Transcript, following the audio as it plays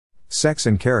Sex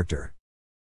and Character.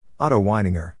 Otto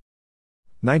Weininger.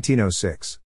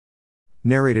 1906.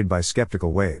 Narrated by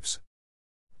Skeptical Waves.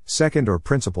 Second or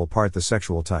principal part: The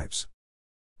Sexual Types.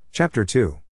 Chapter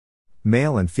 2.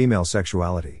 Male and Female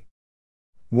Sexuality.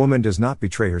 Woman does not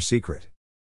betray her secret.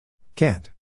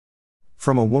 Kant.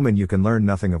 From a woman you can learn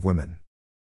nothing of women.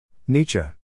 Nietzsche.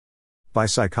 By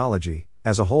psychology,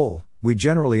 as a whole, we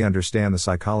generally understand the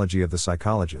psychology of the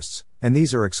psychologists, and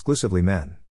these are exclusively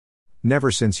men.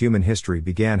 Never since human history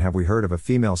began have we heard of a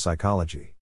female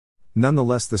psychology.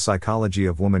 Nonetheless, the psychology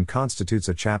of woman constitutes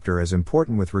a chapter as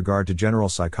important with regard to general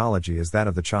psychology as that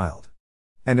of the child.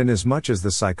 And inasmuch as the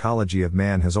psychology of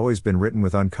man has always been written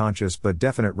with unconscious but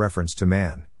definite reference to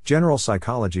man, general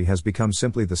psychology has become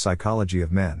simply the psychology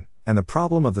of men, and the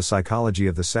problem of the psychology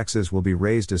of the sexes will be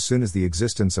raised as soon as the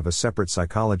existence of a separate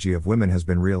psychology of women has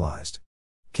been realized.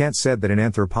 Kant said that in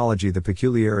anthropology the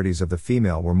peculiarities of the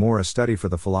female were more a study for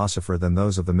the philosopher than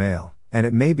those of the male, and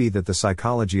it may be that the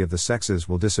psychology of the sexes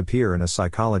will disappear in a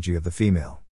psychology of the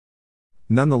female.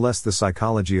 Nonetheless, the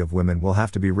psychology of women will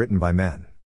have to be written by men.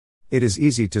 It is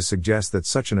easy to suggest that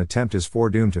such an attempt is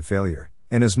foredoomed to failure,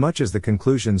 inasmuch as the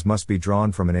conclusions must be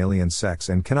drawn from an alien sex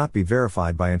and cannot be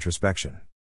verified by introspection.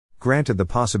 Granted the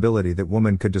possibility that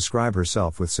woman could describe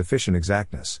herself with sufficient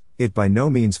exactness, it by no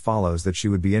means follows that she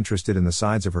would be interested in the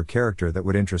sides of her character that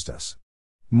would interest us.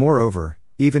 Moreover,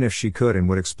 even if she could and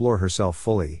would explore herself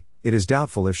fully, it is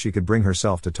doubtful if she could bring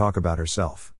herself to talk about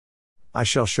herself. I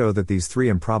shall show that these three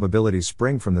improbabilities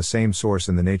spring from the same source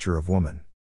in the nature of woman.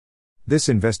 This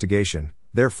investigation,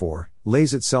 therefore,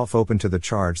 lays itself open to the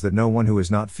charge that no one who is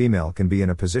not female can be in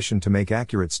a position to make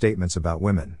accurate statements about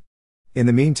women. In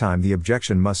the meantime, the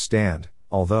objection must stand,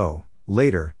 although,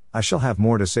 later, I shall have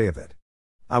more to say of it.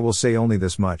 I will say only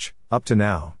this much: up to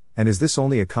now, and is this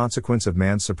only a consequence of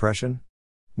man's suppression?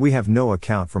 We have no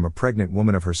account from a pregnant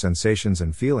woman of her sensations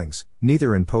and feelings,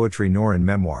 neither in poetry nor in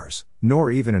memoirs, nor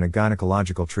even in a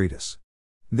gynecological treatise.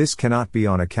 This cannot be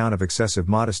on account of excessive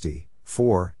modesty,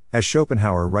 for, as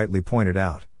Schopenhauer rightly pointed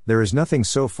out, there is nothing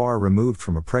so far removed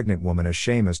from a pregnant woman as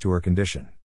shame as to her condition.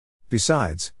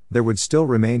 Besides, there would still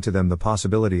remain to them the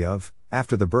possibility of,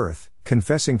 after the birth,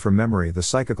 confessing from memory the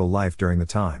psychical life during the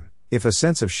time. If a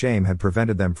sense of shame had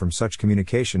prevented them from such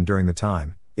communication during the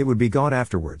time, it would be gone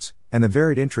afterwards, and the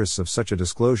varied interests of such a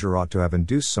disclosure ought to have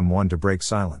induced someone to break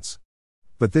silence.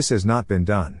 But this has not been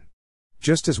done.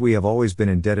 Just as we have always been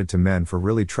indebted to men for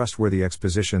really trustworthy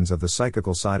expositions of the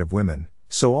psychical side of women,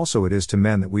 so also it is to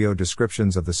men that we owe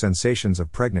descriptions of the sensations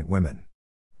of pregnant women.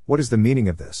 What is the meaning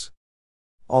of this?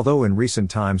 Although in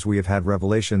recent times we have had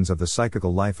revelations of the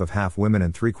psychical life of half women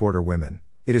and three-quarter women,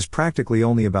 it is practically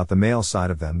only about the male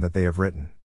side of them that they have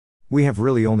written. We have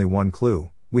really only one clue: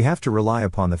 we have to rely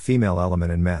upon the female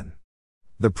element in men.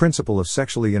 The principle of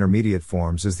sexually intermediate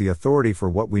forms is the authority for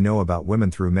what we know about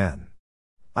women through men.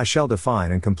 I shall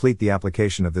define and complete the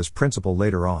application of this principle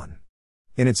later on.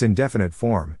 In its indefinite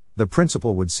form, the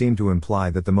principle would seem to imply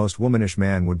that the most womanish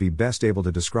man would be best able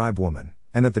to describe woman,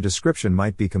 and that the description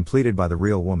might be completed by the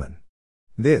real woman.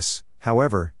 This,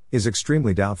 however, is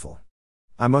extremely doubtful.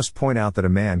 I must point out that a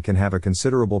man can have a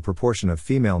considerable proportion of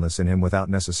femaleness in him without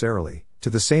necessarily, to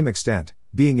the same extent,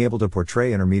 being able to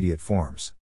portray intermediate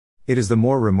forms. It is the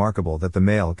more remarkable that the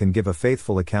male can give a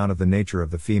faithful account of the nature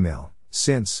of the female,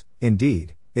 since,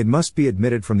 indeed, it must be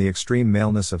admitted from the extreme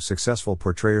maleness of successful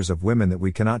portrayers of women that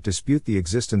we cannot dispute the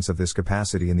existence of this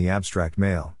capacity in the abstract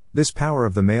male. This power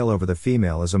of the male over the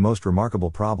female is a most remarkable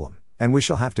problem, and we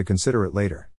shall have to consider it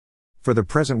later. For the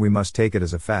present we must take it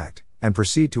as a fact, and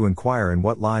proceed to inquire in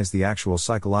what lies the actual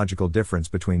psychological difference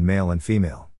between male and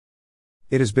female.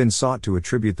 It has been sought to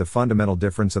attribute the fundamental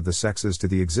difference of the sexes to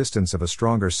the existence of a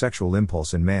stronger sexual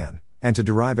impulse in man, and to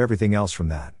derive everything else from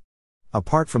that.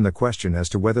 Apart from the question as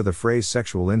to whether the phrase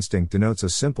sexual instinct denotes a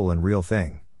simple and real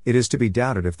thing, it is to be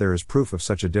doubted if there is proof of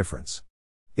such a difference.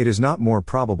 It is not more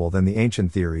probable than the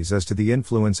ancient theories as to the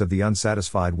influence of the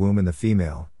unsatisfied womb in the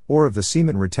female, or of the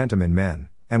semen retentum in men,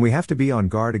 and we have to be on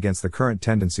guard against the current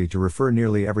tendency to refer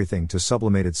nearly everything to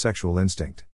sublimated sexual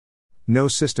instinct. No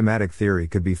systematic theory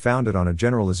could be founded on a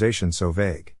generalization so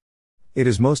vague. It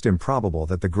is most improbable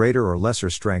that the greater or lesser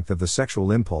strength of the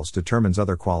sexual impulse determines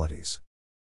other qualities.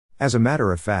 As a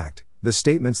matter of fact, the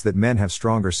statements that men have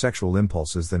stronger sexual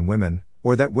impulses than women,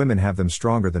 or that women have them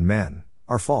stronger than men,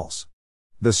 are false.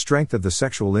 The strength of the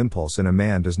sexual impulse in a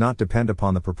man does not depend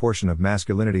upon the proportion of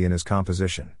masculinity in his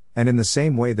composition, and in the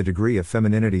same way the degree of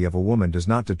femininity of a woman does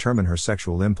not determine her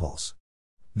sexual impulse.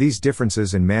 These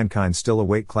differences in mankind still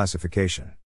await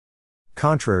classification.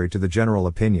 Contrary to the general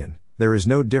opinion, there is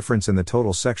no difference in the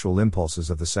total sexual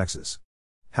impulses of the sexes.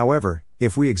 However,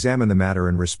 if we examine the matter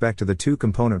in respect to the two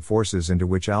component forces into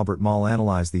which Albert Moll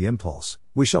analyzed the impulse,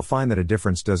 we shall find that a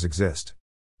difference does exist.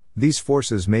 These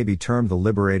forces may be termed the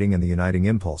liberating and the uniting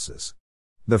impulses.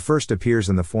 The first appears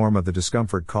in the form of the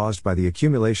discomfort caused by the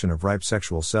accumulation of ripe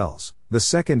sexual cells, the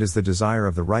second is the desire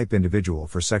of the ripe individual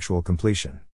for sexual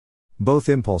completion. Both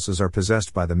impulses are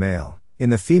possessed by the male, in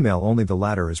the female only the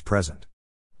latter is present.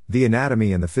 The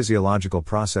anatomy and the physiological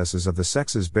processes of the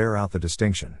sexes bear out the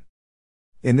distinction.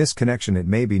 In this connection it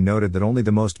may be noted that only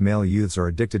the most male youths are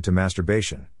addicted to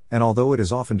masturbation, and although it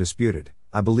is often disputed,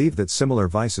 I believe that similar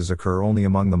vices occur only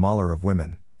among the Mahler of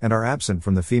women, and are absent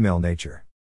from the female nature.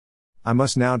 I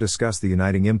must now discuss the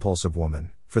uniting impulse of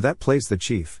woman, for that plays the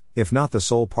chief, if not the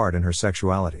sole part in her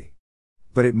sexuality.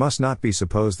 But it must not be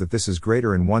supposed that this is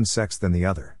greater in one sex than the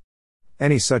other.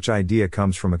 Any such idea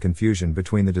comes from a confusion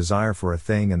between the desire for a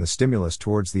thing and the stimulus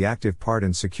towards the active part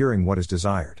in securing what is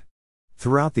desired.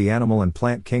 Throughout the animal and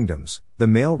plant kingdoms, the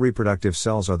male reproductive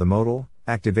cells are the modal,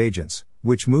 active agents,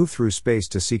 which move through space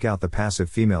to seek out the passive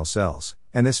female cells,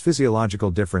 and this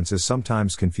physiological difference is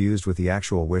sometimes confused with the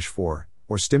actual wish for,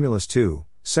 or stimulus to,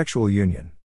 sexual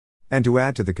union. And to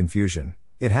add to the confusion,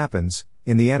 it happens,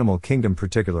 in the animal kingdom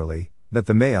particularly, that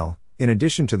the male, in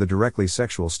addition to the directly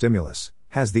sexual stimulus,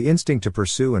 has the instinct to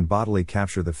pursue and bodily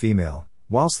capture the female,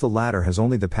 whilst the latter has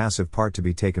only the passive part to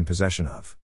be taken possession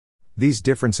of. These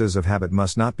differences of habit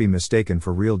must not be mistaken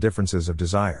for real differences of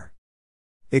desire.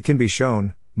 It can be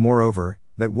shown, moreover,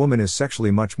 that woman is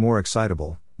sexually much more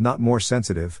excitable, not more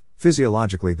sensitive,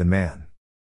 physiologically than man.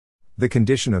 The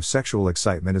condition of sexual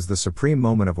excitement is the supreme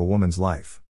moment of a woman's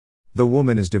life. The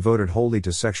woman is devoted wholly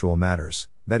to sexual matters,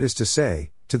 that is to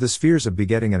say, to the spheres of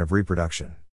begetting and of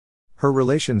reproduction. Her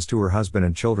relations to her husband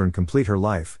and children complete her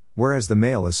life, whereas the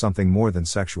male is something more than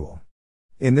sexual.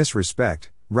 In this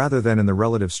respect, rather than in the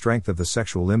relative strength of the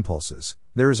sexual impulses,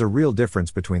 there is a real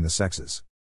difference between the sexes.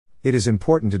 It is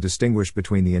important to distinguish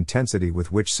between the intensity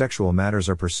with which sexual matters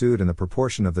are pursued and the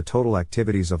proportion of the total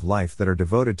activities of life that are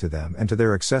devoted to them and to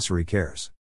their accessory cares.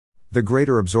 The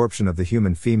greater absorption of the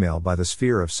human female by the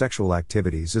sphere of sexual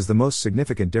activities is the most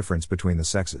significant difference between the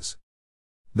sexes.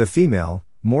 The female,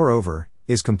 moreover,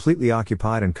 is completely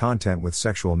occupied and content with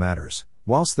sexual matters,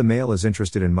 whilst the male is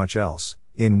interested in much else,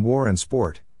 in war and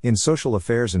sport, in social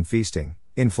affairs and feasting,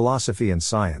 in philosophy and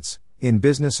science, in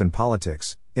business and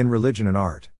politics, in religion and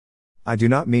art. I do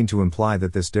not mean to imply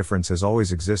that this difference has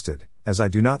always existed, as I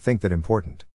do not think that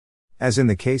important. As in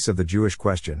the case of the Jewish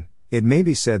question, it may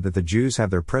be said that the Jews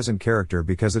have their present character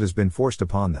because it has been forced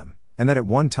upon them, and that at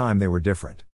one time they were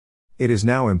different. It is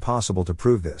now impossible to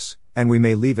prove this, and we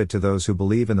may leave it to those who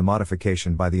believe in the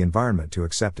modification by the environment to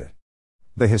accept it.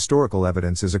 The historical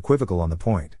evidence is equivocal on the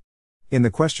point. In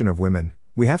the question of women,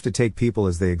 we have to take people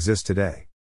as they exist today.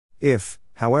 If,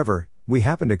 however, we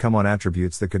happen to come on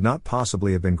attributes that could not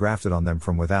possibly have been grafted on them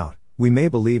from without, we may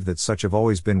believe that such have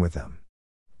always been with them.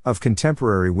 Of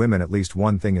contemporary women at least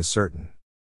one thing is certain.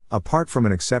 Apart from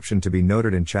an exception to be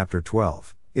noted in Chapter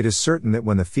 12, it is certain that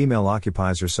when the female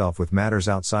occupies herself with matters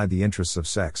outside the interests of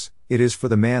sex, it is for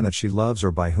the man that she loves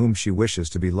or by whom she wishes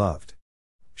to be loved.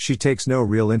 She takes no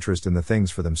real interest in the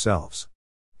things for themselves.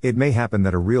 It may happen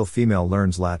that a real female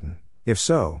learns Latin. If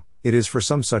so, it is for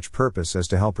some such purpose as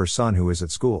to help her son who is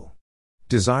at school.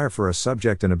 Desire for a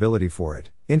subject and ability for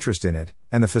it, interest in it,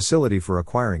 and the facility for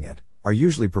acquiring it, are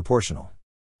usually proportional.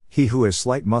 He who has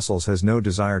slight muscles has no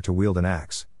desire to wield an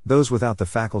axe, those without the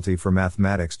faculty for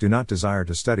mathematics do not desire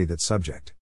to study that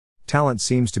subject. Talent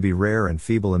seems to be rare and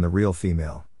feeble in the real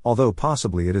female, although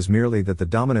possibly it is merely that the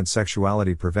dominant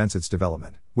sexuality prevents its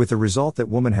development, with the result that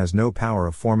woman has no power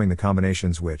of forming the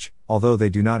combinations which, although they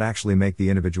do not actually make the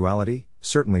individuality,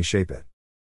 certainly shape it.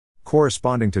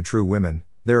 Corresponding to true women,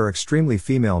 there are extremely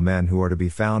female men who are to be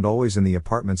found always in the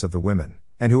apartments of the women,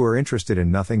 and who are interested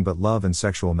in nothing but love and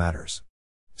sexual matters.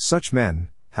 Such men,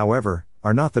 however,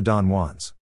 are not the Don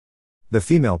Juans. The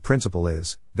female principle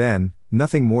is, then,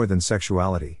 nothing more than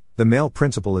sexuality, the male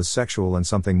principle is sexual and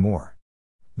something more.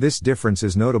 This difference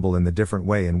is notable in the different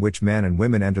way in which men and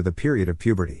women enter the period of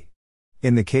puberty.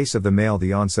 In the case of the male,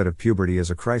 the onset of puberty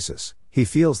is a crisis. He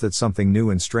feels that something new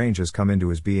and strange has come into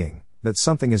his being, that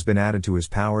something has been added to his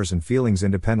powers and feelings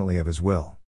independently of his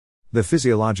will. The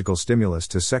physiological stimulus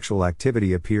to sexual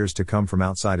activity appears to come from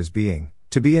outside his being,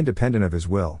 to be independent of his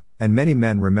will, and many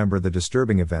men remember the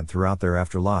disturbing event throughout their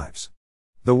after lives.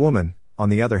 The woman, on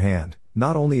the other hand,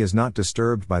 not only is not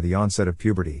disturbed by the onset of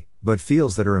puberty, but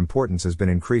feels that her importance has been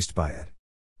increased by it.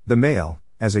 The male,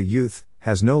 as a youth,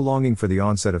 has no longing for the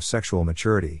onset of sexual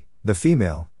maturity. The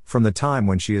female, from the time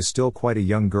when she is still quite a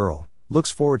young girl, looks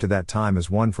forward to that time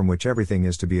as one from which everything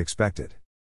is to be expected.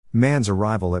 Man's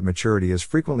arrival at maturity is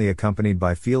frequently accompanied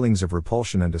by feelings of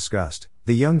repulsion and disgust.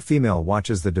 The young female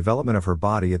watches the development of her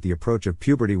body at the approach of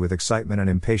puberty with excitement and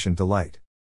impatient delight.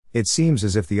 It seems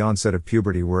as if the onset of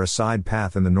puberty were a side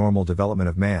path in the normal development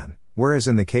of man, whereas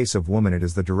in the case of woman it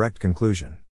is the direct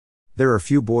conclusion. There are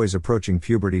few boys approaching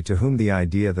puberty to whom the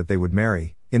idea that they would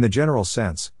marry, in the general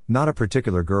sense, not a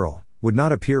particular girl, would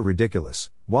not appear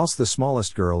ridiculous, whilst the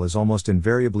smallest girl is almost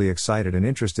invariably excited and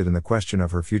interested in the question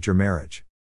of her future marriage.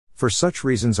 For such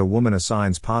reasons a woman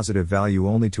assigns positive value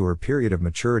only to her period of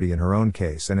maturity in her own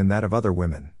case and in that of other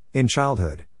women. In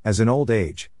childhood, as in old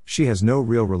age, she has no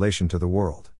real relation to the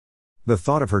world. The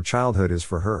thought of her childhood is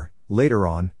for her, later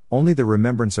on, only the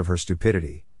remembrance of her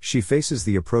stupidity. She faces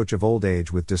the approach of old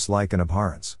age with dislike and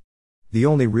abhorrence. The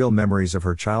only real memories of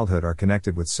her childhood are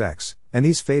connected with sex, and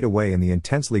these fade away in the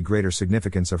intensely greater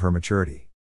significance of her maturity.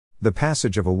 The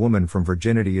passage of a woman from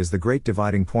virginity is the great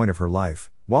dividing point of her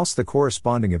life, whilst the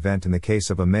corresponding event in the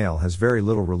case of a male has very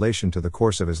little relation to the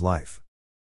course of his life.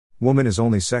 Woman is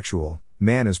only sexual,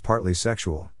 man is partly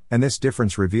sexual, and this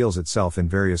difference reveals itself in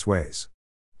various ways.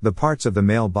 The parts of the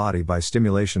male body by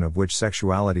stimulation of which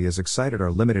sexuality is excited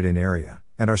are limited in area,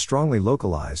 and are strongly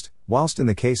localized, whilst in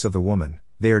the case of the woman,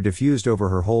 they are diffused over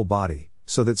her whole body,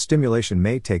 so that stimulation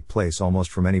may take place almost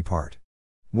from any part.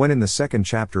 When in the second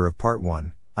chapter of Part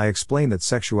 1, I explained that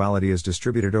sexuality is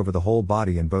distributed over the whole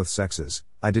body in both sexes,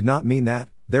 I did not mean that,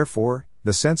 therefore,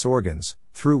 the sense organs,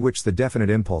 through which the definite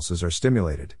impulses are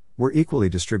stimulated, were equally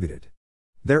distributed.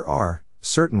 There are,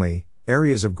 certainly,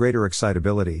 areas of greater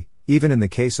excitability, even in the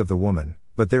case of the woman,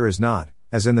 but there is not,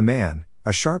 as in the man,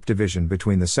 a sharp division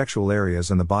between the sexual areas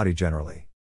and the body generally.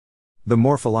 The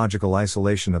morphological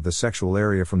isolation of the sexual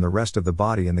area from the rest of the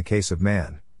body in the case of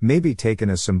man, may be taken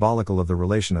as symbolical of the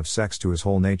relation of sex to his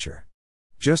whole nature.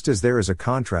 Just as there is a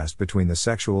contrast between the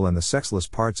sexual and the sexless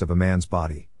parts of a man's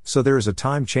body, so there is a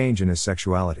time change in his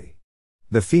sexuality.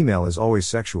 The female is always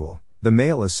sexual, the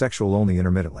male is sexual only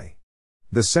intermittently.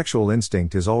 The sexual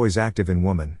instinct is always active in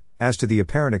woman. As to the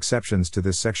apparent exceptions to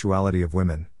this sexuality of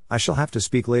women, I shall have to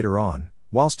speak later on,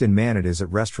 whilst in man it is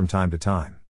at rest from time to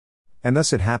time. And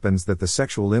thus it happens that the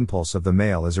sexual impulse of the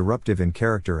male is eruptive in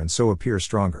character and so appears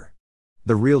stronger.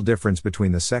 The real difference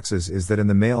between the sexes is that in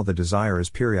the male the desire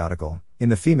is periodical, in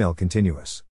the female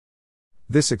continuous.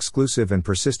 This exclusive and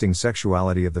persisting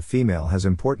sexuality of the female has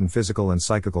important physical and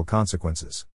psychical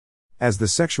consequences. As the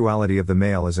sexuality of the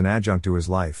male is an adjunct to his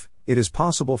life, it is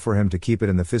possible for him to keep it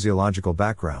in the physiological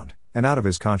background, and out of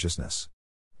his consciousness.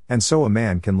 And so a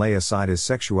man can lay aside his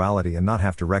sexuality and not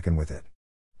have to reckon with it.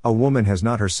 A woman has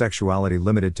not her sexuality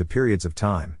limited to periods of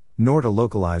time, nor to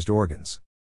localized organs.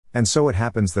 And so it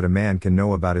happens that a man can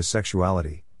know about his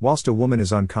sexuality, whilst a woman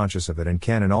is unconscious of it and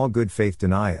can in all good faith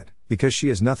deny it, because she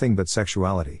is nothing but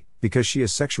sexuality, because she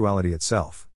is sexuality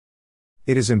itself.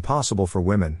 It is impossible for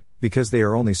women, because they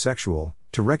are only sexual,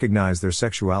 to recognize their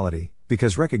sexuality,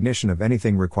 because recognition of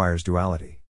anything requires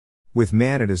duality. With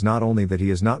man it is not only that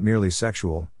he is not merely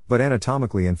sexual, but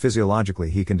anatomically and physiologically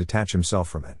he can detach himself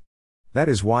from it. That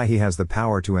is why he has the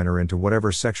power to enter into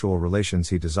whatever sexual relations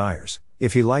he desires.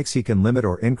 If he likes he can limit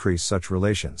or increase such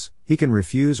relations, he can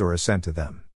refuse or assent to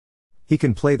them. He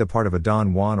can play the part of a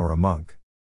Don Juan or a monk.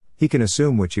 He can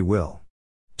assume which he will.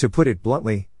 To put it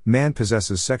bluntly, man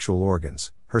possesses sexual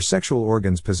organs, her sexual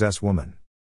organs possess woman.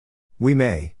 We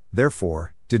may,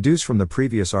 therefore, deduce from the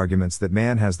previous arguments that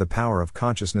man has the power of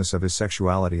consciousness of his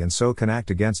sexuality and so can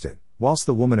act against it, whilst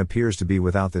the woman appears to be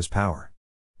without this power.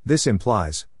 This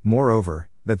implies, moreover,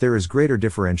 that there is greater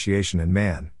differentiation in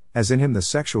man, as in him the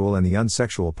sexual and the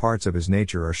unsexual parts of his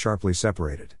nature are sharply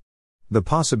separated. The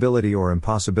possibility or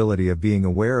impossibility of being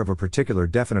aware of a particular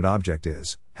definite object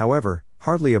is, however,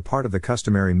 hardly a part of the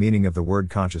customary meaning of the word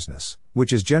consciousness,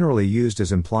 which is generally used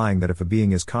as implying that if a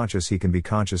being is conscious he can be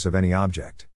conscious of any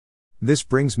object. This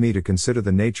brings me to consider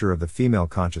the nature of the female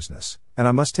consciousness, and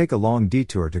I must take a long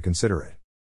detour to consider it.